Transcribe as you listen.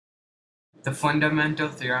The fundamental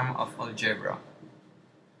theorem of algebra.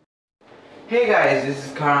 Hey guys, this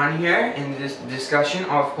is Karan here in this discussion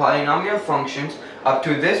of polynomial functions. Up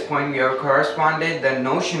to this point we have corresponded the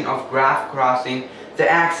notion of graph crossing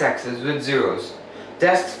the x-axis with zeros.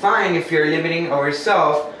 That's fine if you're limiting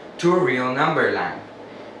ourselves to a real number line.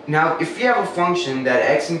 Now if we have a function that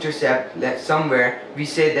x-intercept somewhere, we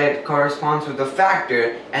say that corresponds with a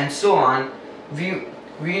factor and so on,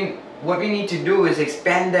 what we need to do is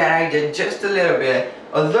expand that idea just a little bit.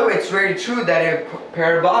 Although it's very true that a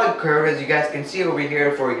parabolic curve, as you guys can see over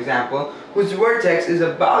here for example, whose vertex is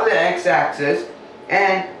about the x-axis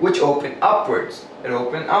and which open upwards.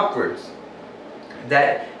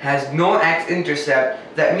 That has no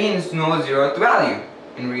x-intercept, that means no zeroth value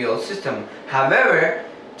in real system. However,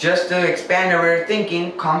 just to expand our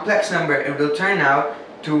thinking, complex number, it will turn out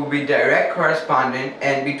to be direct correspondent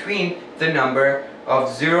and between the number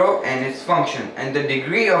of 0 and its function, and the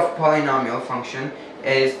degree of polynomial function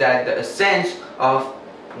is that the essence of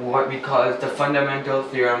what we call the fundamental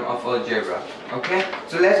theorem of algebra. Okay,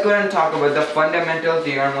 so let's go ahead and talk about the fundamental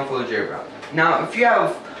theorem of algebra. Now if you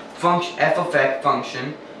have function f of x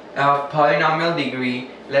function of polynomial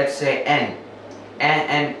degree, let's say n,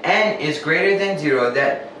 and n is greater than 0,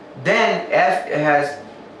 then f has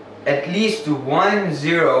at least one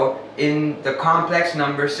 0 in the complex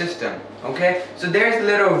number system. Okay, so there's a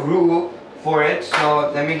little rule for it,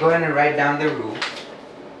 so let me go ahead and write down the rule.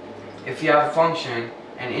 If you have a function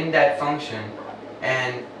and in that function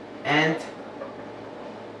an nth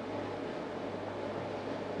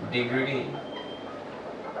degree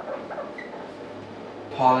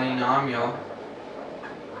polynomial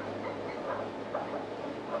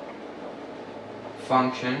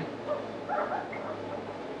function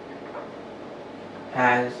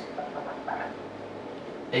has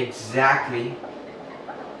exactly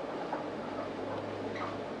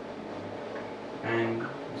and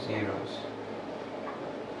zeros.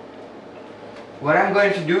 What I'm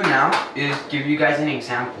going to do now is give you guys an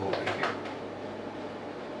example over here.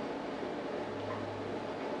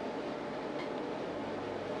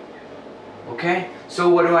 Okay, so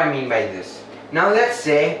what do I mean by this? Now let's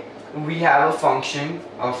say we have a function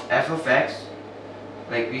of f of x,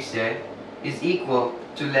 like we said, is equal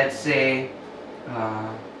to, let's say,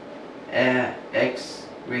 x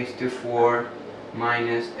raised to 4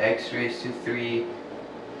 minus x raised to 3.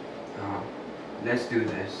 Let's do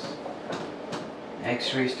this.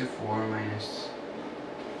 X raised to 4 minus,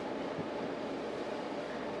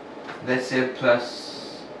 let's say,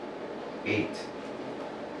 plus 8.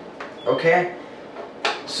 Okay,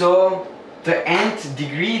 so the nth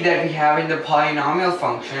degree that we have in the polynomial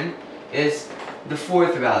function is the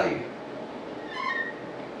 4th value.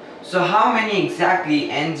 So how many exactly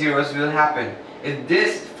n zeros will happen? If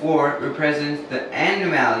this 4 represents the n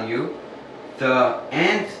value, the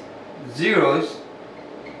nth zeros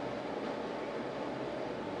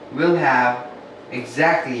will have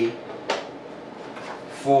exactly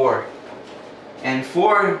 4. And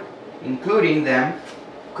 4, including them,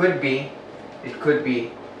 it could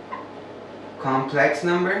be complex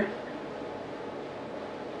number,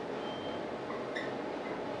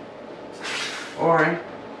 or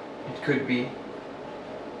it could be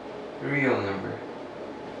real number.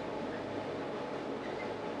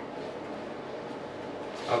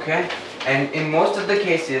 Okay? And in most of the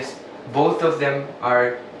cases, both of them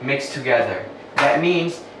are mixed together. That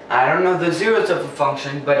means, I don't know the zeros of a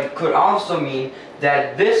function, but it could also mean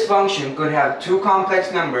that this function could have 2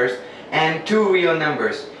 complex numbers and 2 real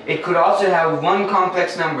numbers. It could also have 1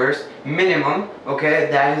 complex numbers minimum, okay,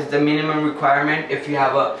 that is the minimum requirement if you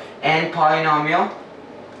have a n polynomial.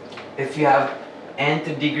 If you have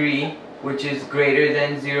nth degree which is greater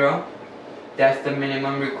than 0, that's the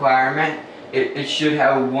minimum requirement. It should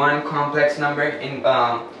have 1 complex number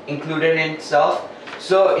included in itself.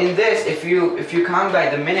 So in this, if you count by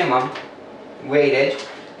the minimum weightage,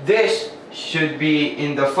 this should be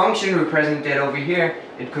in the function represented over here.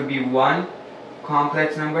 It could be 1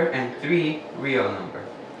 complex number and 3 real number.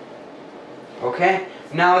 Okay?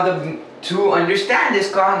 Now to understand this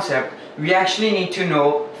concept, we actually need to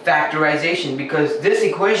know factorization, because these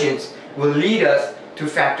equations will lead us to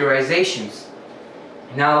factorizations.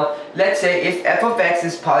 Now let's say if f of x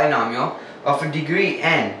is polynomial of a degree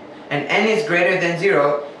n, and n is greater than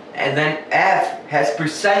 0, and then f has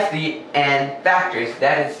precisely n factors.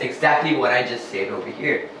 That is exactly what I just said over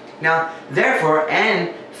here. Now therefore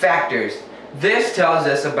n factors. This tells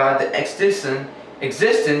us about the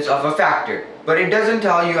existence of a factor, but it doesn't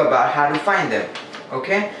tell you about how to find them.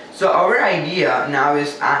 Okay, so our idea now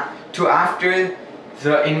is to, after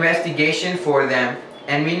the investigation for them,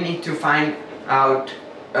 and we need to find out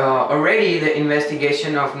already the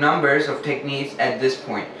investigation of numbers of techniques at this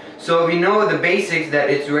point. So we know the basics that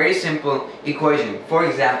it's very simple equation. For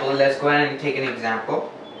example, let's go ahead and take an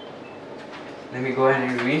example. Let me go ahead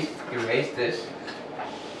and erase this.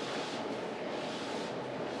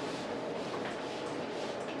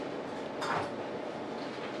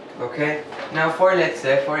 Okay, now let's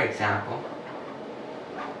say for example,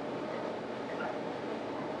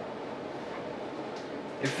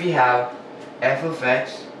 if we have f of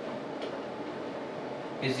x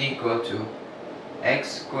is equal to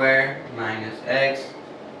x squared minus x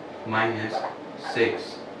minus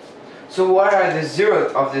 6. So what are the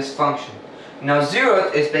zeroth of this function? Now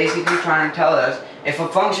zeroth is basically trying to tell us if a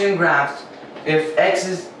function graphs, if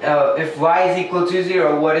y is equal to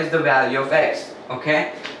 0, what is the value of x?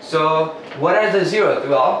 Okay, so what are the zeroth?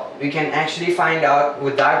 Well, we can actually find out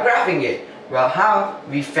without graphing it. Well, how?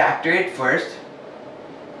 We factor it first.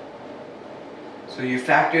 So you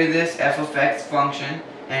factor this f of x function,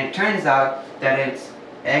 and it turns out that it's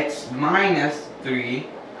x minus 3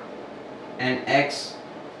 and x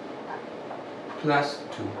plus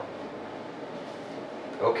 2.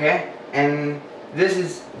 Okay, and this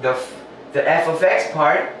is the f of x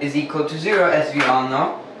part is equal to 0, as we all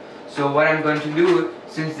know. So what I'm going to do,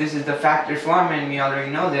 since this is the factor form and we already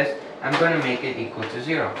know this, I'm going to make it equal to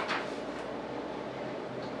 0.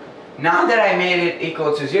 Now that I made it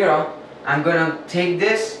equal to 0, I'm going to take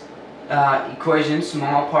this equation,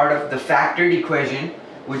 small part of the factored equation,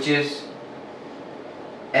 which is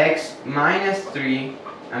x minus 3,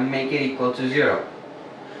 and make it equal to 0.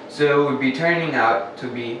 So it would be turning out to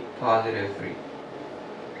be positive 3.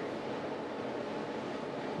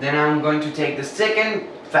 Then I'm going to take the second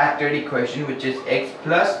factored equation, which is x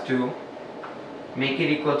plus 2, make it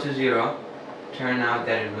equal to 0, turn out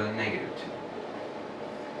that it will negative 2.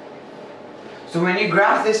 So when you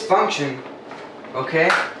graph this function, okay,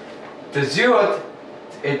 the zeroth,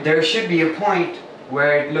 there should be a point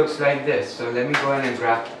where it looks like this. So let me go ahead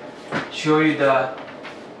and show you the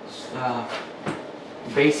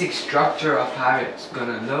basic structure of how it's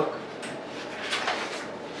gonna look.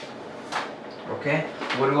 Okay,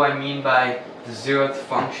 what do I mean by the zeroth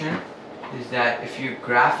function? Is that if you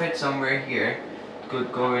graph it somewhere here, it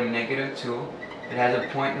could go in negative 2. It has a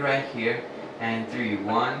point right here, and 3.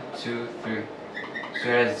 1, 2, 3. So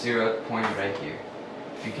it has 0th point right here.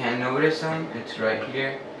 If you can't notice them, it's right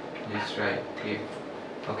here, it's right here.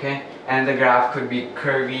 Okay, and the graph could be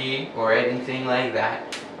curvy or anything like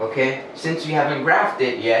that. Okay, since we haven't graphed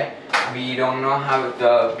it yet, we don't know how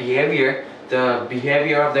the behavior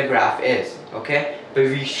of the graph is. Okay, but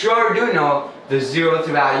we sure do know the 0th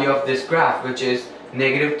value of this graph, which is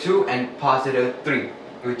negative 2 and positive 3,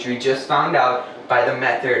 which we just found out by the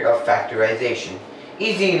method of factorization.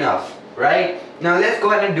 Easy enough, right? Now let's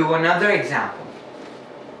go ahead and do another example.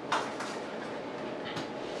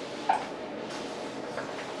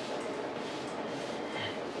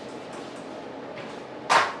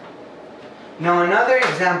 Now another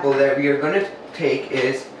example that we are going to take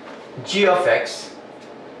is g of x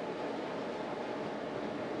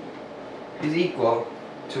is equal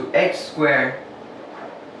to x squared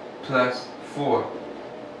plus 4.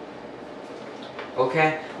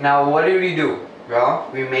 Okay, now what do we do? Well,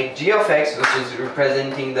 we make g of x, which is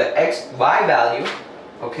representing the y value,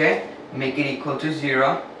 okay, make it equal to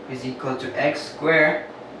 0, is equal to x squared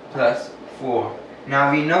plus 4.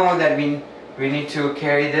 Now we know that we need to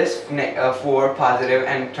carry this 4 positive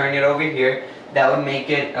and turn it over here. That would make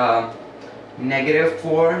it negative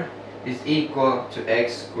 4 is equal to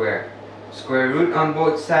x squared. Square root on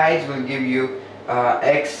both sides will give you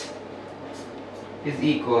x is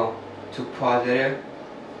equal to positive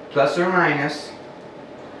plus or minus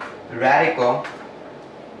radical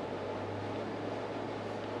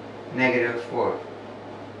negative 4.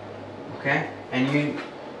 Okay, and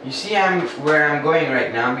you see where I'm going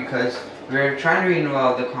right now, because we're trying to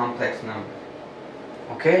involve the complex number.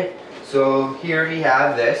 Okay, so here we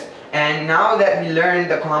have this, and now that we learned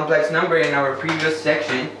the complex number in our previous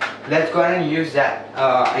section, let's go ahead and use that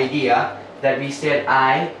idea that we said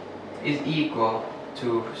I is equal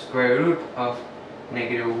to square root of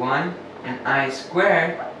negative 1 and I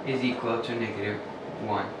squared is equal to negative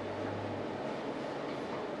 1.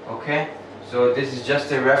 Okay, so this is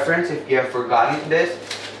just a reference if you have forgotten this.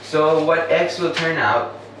 So what x will turn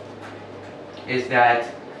out is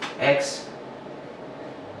that x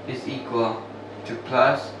is equal to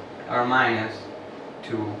plus or minus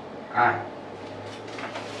 2i.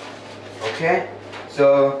 Okay,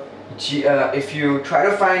 so if you try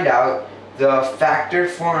to find out the factored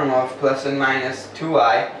form of plus and minus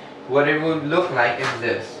 2i, what it would look like is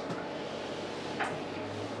this.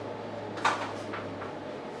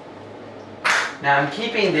 Now I'm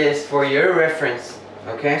keeping this for your reference,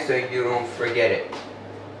 okay, so you don't forget it.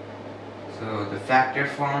 So the factor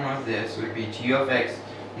form of this would be g of x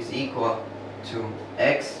is equal to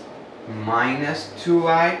x minus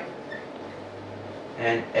 2y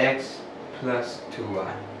and x plus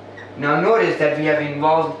 2y. Now notice that we have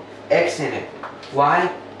involved x in it.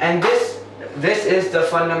 Why? And this is the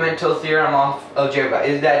fundamental theorem of algebra,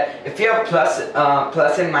 is that if you have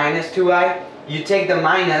plus and minus 2y, you take the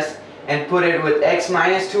minus and put it with x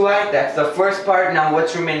minus 2y. That's the first part. Now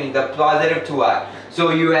what's remaining? The positive 2y. So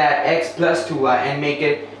you add x plus 2y and make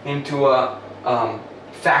it into a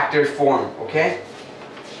factored form, okay?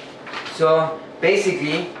 So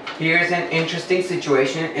basically, here's an interesting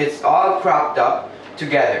situation. It's all cropped up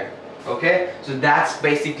together, okay? So that's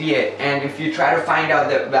basically it. And if you try to find out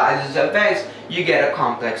the values of x, you get a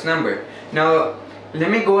complex number. Now, let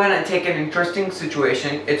me go ahead and take an interesting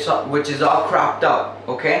situation, which is all cropped up,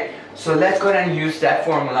 okay? So let's go ahead and use that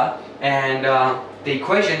formula and the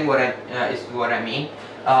equation, is what I mean.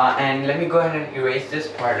 And let me go ahead and erase this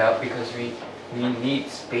part up because we need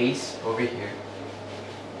space over here.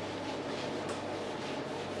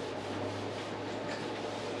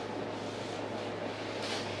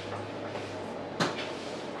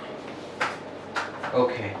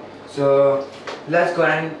 Okay, so let's go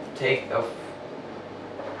ahead and take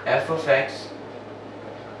f of x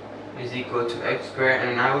is equal to x squared,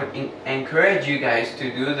 and I would encourage you guys to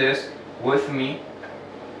do this with me.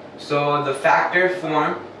 So the factor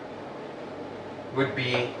form would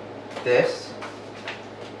be this.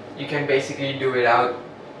 You can basically do it out,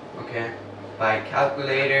 okay, by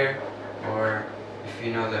calculator, or if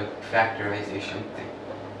you know the factorization thing,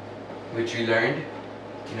 which we learned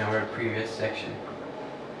in our previous section.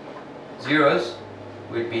 Zeros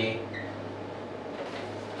would be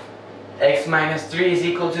x minus 3 is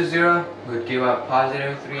equal to 0, would give out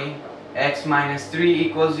positive 3. X minus 3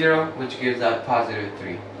 equals 0, which gives out positive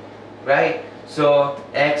 3. Right? So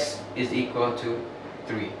x is equal to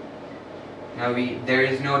 3. Now there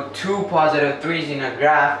is no two positive 3's in a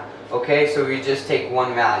graph, okay, so we just take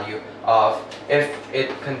one value of if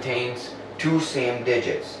it contains two same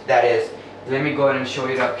digits. That is, let me go ahead and show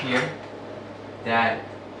it up here, that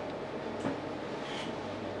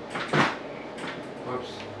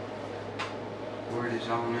whoops, word is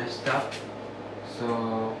all messed up.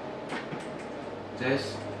 So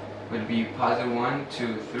this would be positive 1,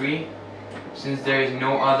 2, 3. Since there is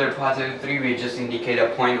no other positive 3, we just indicate a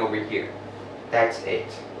point over here. That's it.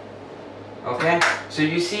 Okay? So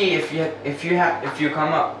you see, if you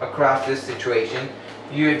come across this situation,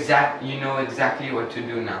 you know exactly what to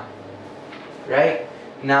do now. Right?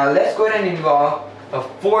 Now let's go ahead and involve a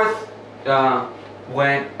fourth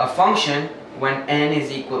when a function when n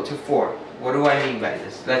is equal to 4. What do I mean by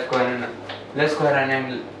this? Let's go ahead and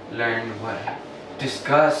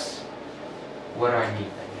discuss what I mean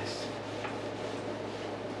by this.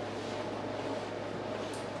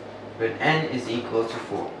 When n is equal to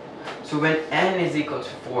 4. So when n is equal to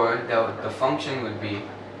 4, the function would be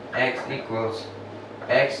x equals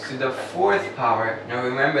x to the 4th power. Now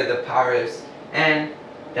remember, the power is n.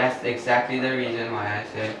 That's exactly the reason why I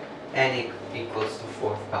said n equals to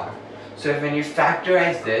 4th power. So when you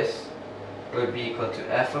factorize this, it would be equal to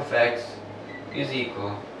f of x is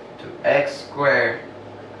equal to x squared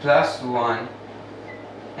plus 1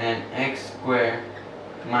 and x squared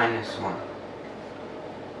minus 1.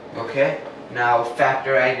 Okay? Now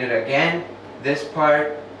factorize it again, this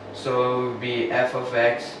part, so it would be f of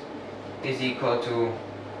x is equal to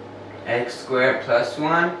x squared plus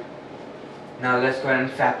 1. Now let's go ahead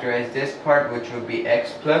and factorize this part, which would be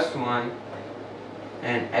x plus 1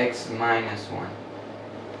 and x minus 1.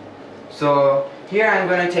 So here I'm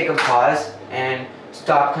going to take a pause and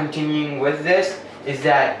stop continuing with this. Is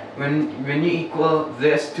that when you equal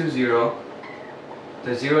this to 0,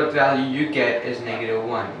 the 0th value you get is negative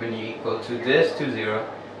 1. When you equal to this to 0,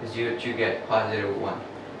 you get positive 1.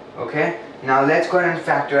 Okay? Now let's go ahead and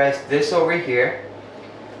factorize this over here.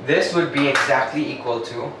 This would be exactly equal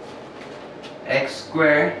to x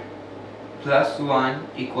squared plus 1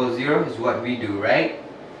 equals 0 is what we do, right?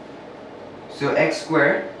 So x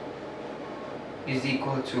squared is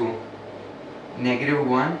equal to negative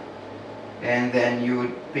 1, and then you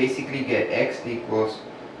would basically get x equals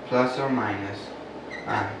plus or minus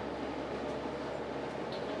I.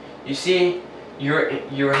 You see, you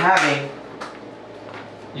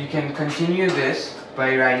can continue this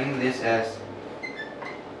by writing this as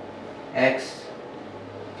x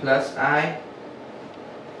plus I,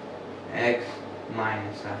 x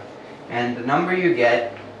minus I, and the number you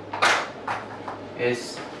get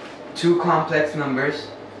is two complex numbers,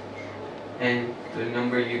 and the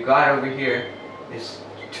number you got over here is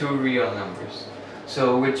two real numbers.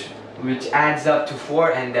 So which adds up to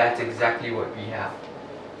 4, and that's exactly what we have.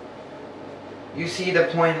 You see, the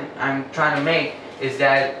point I'm trying to make is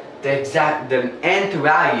that the nth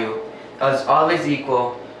value is always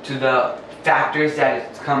equal to the factors that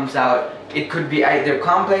it comes out. It could be either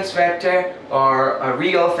complex vector or a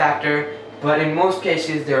real factor, but in most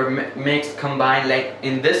cases they're mixed, combined. Like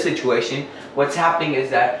in this situation, what's happening is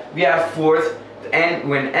that we have fourth, and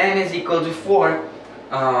when n is equal to 4,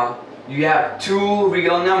 you have two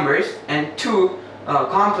real numbers and two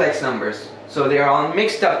complex numbers, so they are all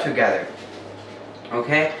mixed up together.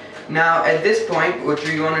 Okay, now at this point what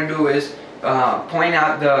we want to do is point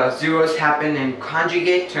out the zeros happen in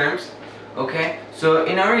conjugate terms. Okay, so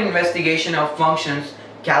in our investigation of functions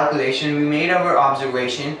calculation, we made our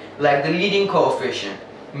observation like the leading coefficient,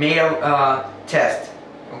 made a test.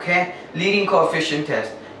 Okay, leading coefficient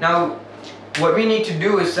test. Now what we need to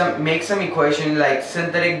do is make some equation like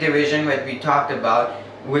synthetic division that we talked about,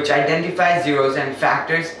 which identifies zeros and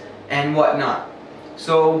factors and whatnot.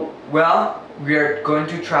 So, well, we are going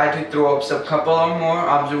to try to throw up a couple of more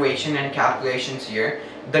observation and calculations here.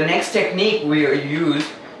 The next technique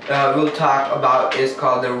we'll talk about is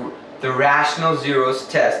called the rational zeros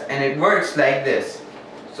test, and it works like this.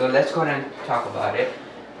 So let's go ahead and talk about it.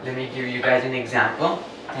 Let me give you guys an example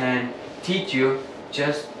and teach you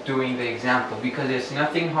just doing the example, because it's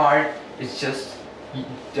nothing hard. It's just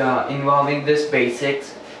involving this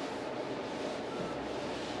basics.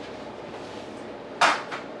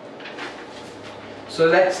 So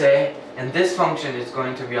let's say, and this function is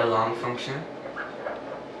going to be a long function,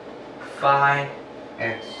 phi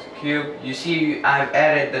x cubed. You see, I've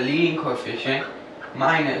added the leading coefficient,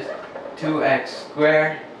 minus 2x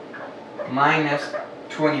squared minus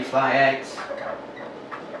 25x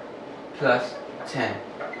plus 10.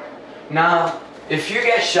 Now, if you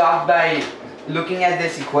get shocked by looking at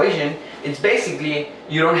this equation, it's basically,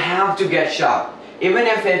 you don't have to get shocked. Even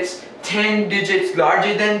if it's 10 digits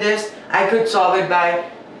larger than this, I could solve it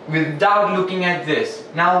without looking at this.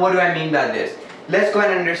 Now, what do I mean by this? Let's go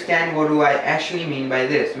and understand what do I actually mean by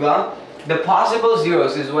this. Well, the possible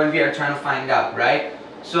zeros is what we are trying to find out, right?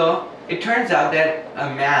 So, it turns out that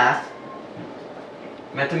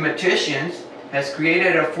mathematicians has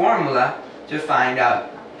created a formula to find out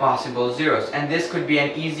possible zeros, and this could be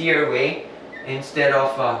an easier way instead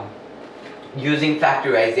of using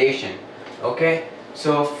factorization. Okay,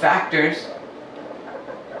 so factors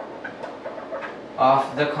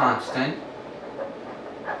of the constant.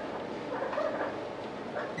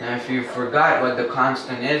 Now if you forgot what the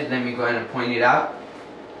constant is, let me go ahead and point it out.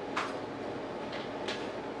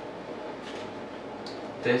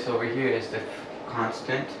 This over here is the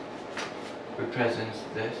constant, represents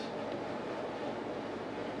this.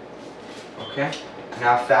 Okay,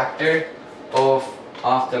 now factor of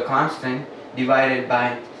the constant divided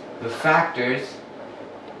by the factors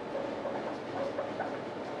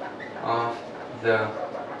of the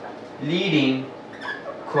leading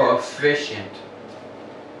coefficient.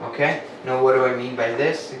 Okay, now what do I mean by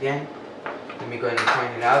this again? Let me go ahead and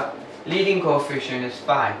point it out. Leading coefficient is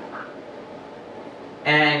 5.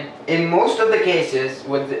 And in most of the cases,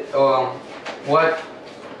 what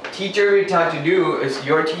teacher will try to do is,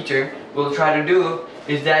 your teacher will try to do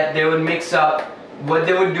is that they would mix up. What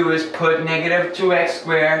they would do is put negative 2x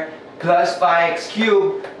squared plus 5x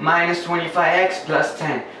cubed minus 25x plus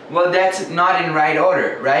 10. Well, that's not in right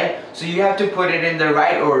order, right? So you have to put it in the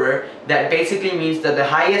right order. That basically means that the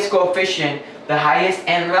highest coefficient, the highest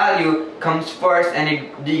n value comes first, and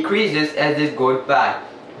it decreases as it goes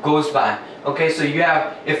by. Okay, so you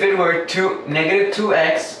have, if it were negative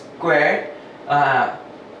 2x squared,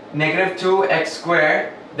 negative 2x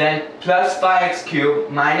squared, then plus 5x cubed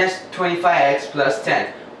minus 25x plus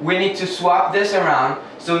 10. We need to swap this around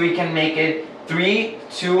so we can make it 3,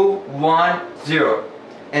 2, 1, 0.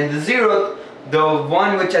 And the zero, the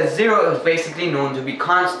one which has 0 is basically known to be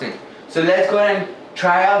constant. So let's go ahead and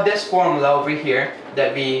try out this formula over here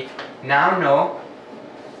that we now know.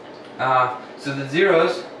 So the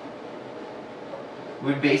zeros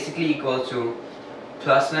would basically equal to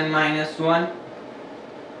plus and minus 1.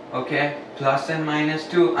 Okay, plus and minus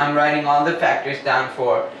 2. I'm writing all the factors down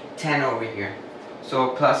for 10 over here. So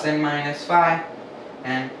plus and minus 5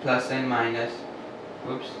 and plus and minus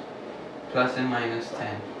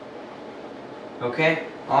 10. Okay,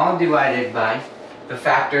 all divided by the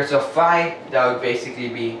factors of 5. That would basically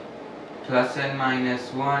be plus and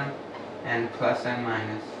minus 1 and plus and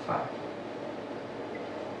minus 5.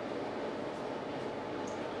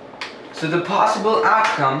 So the possible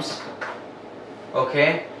outcomes,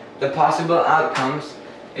 okay, the possible outcomes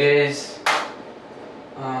is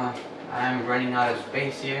I'm running out of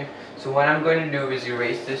space here. So what I'm going to do is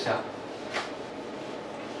erase this out.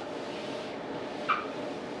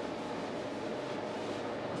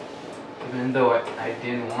 Even though I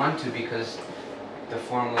didn't want to, because the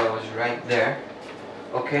formula was right there.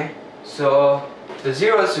 Okay, so the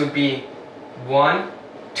zeros would be 1,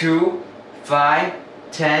 2, 5,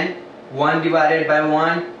 10, 1 divided by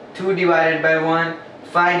 1, 2 divided by 1,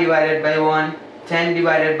 5 divided by 1, 10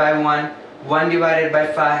 divided by 1, 1 divided by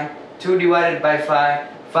 5, 2 divided by 5,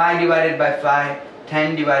 5 divided by 5,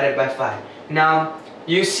 10 divided by 5. Now,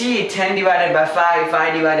 you see 10 divided by 5,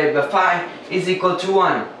 5 divided by 5 is equal to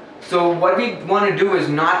 1. So what we want to do is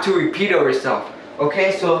not to repeat ourselves.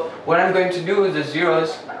 Okay, so what I'm going to do is the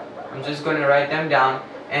zeros, I'm just going to write them down.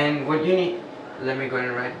 And what you need, let me go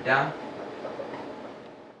and write it down.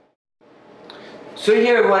 So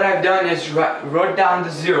here what I've done is wrote down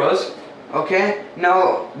the zeros. Okay,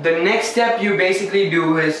 now the next step you basically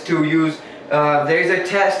do is to use, there's a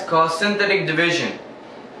test called synthetic division.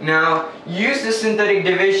 Now use the synthetic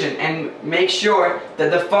division and make sure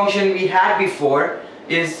that the function we had before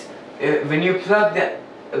is, when you plug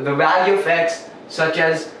the value of x, such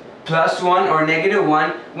as +1 or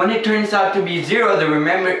 -1, when it turns out to be 0, the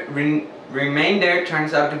remainder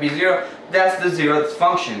turns out to be 0. That's the zeroth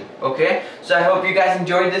function. Okay, so I hope you guys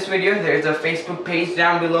enjoyed this video. There's a Facebook page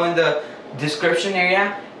down below in the description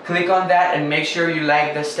area. Click on that and make sure you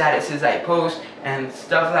like the statuses I post and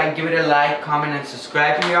stuff like, give it a like, comment, and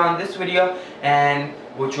subscribe here on this video, and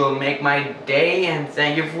which will make my day. And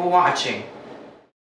thank you for watching.